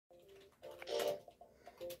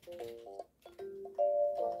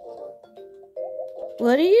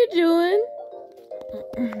What are you doing?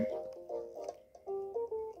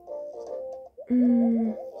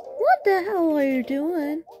 What the hell are you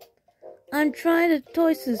doing? I'm trying to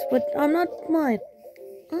toys this, but I'm not mine.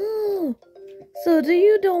 Oh, so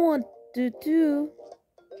you don't want to do?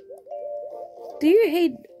 Do you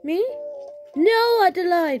hate me? No,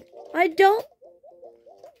 Adelaide, I don't.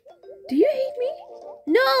 Do you hate me?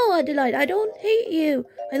 No, Adelaide, I don't hate you.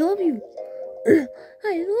 I love you.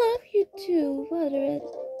 I love you too, Butteret.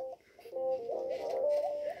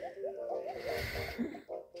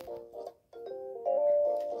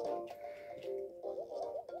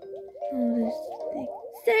 Oh, this thing.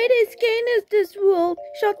 Sadie's skin is this world.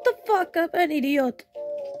 Shut the fuck up, an idiot.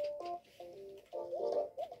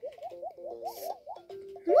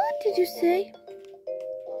 What did you say?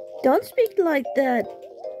 Don't speak like that.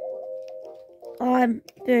 I'm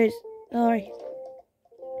very sorry.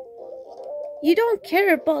 You don't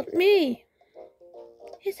care about me.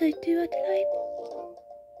 Yes, I do, Adelaide.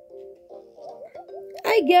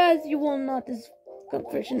 I guess you will not this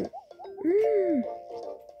confession.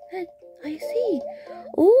 I see.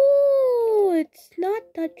 Oh, it's not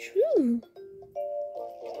that true.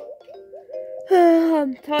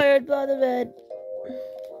 I'm tired by the bed.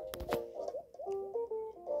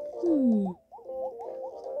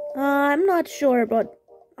 I'm not sure, but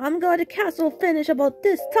I'm going to castle finish about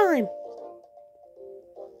this time.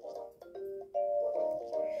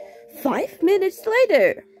 5 minutes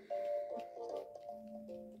later.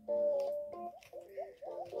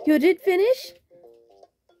 You did finish?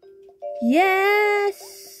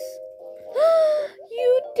 Yes!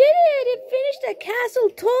 You did it! You finished the castle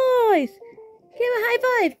toys! Give a high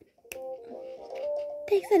five!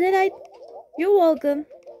 Thanks, Adelaide. You're welcome.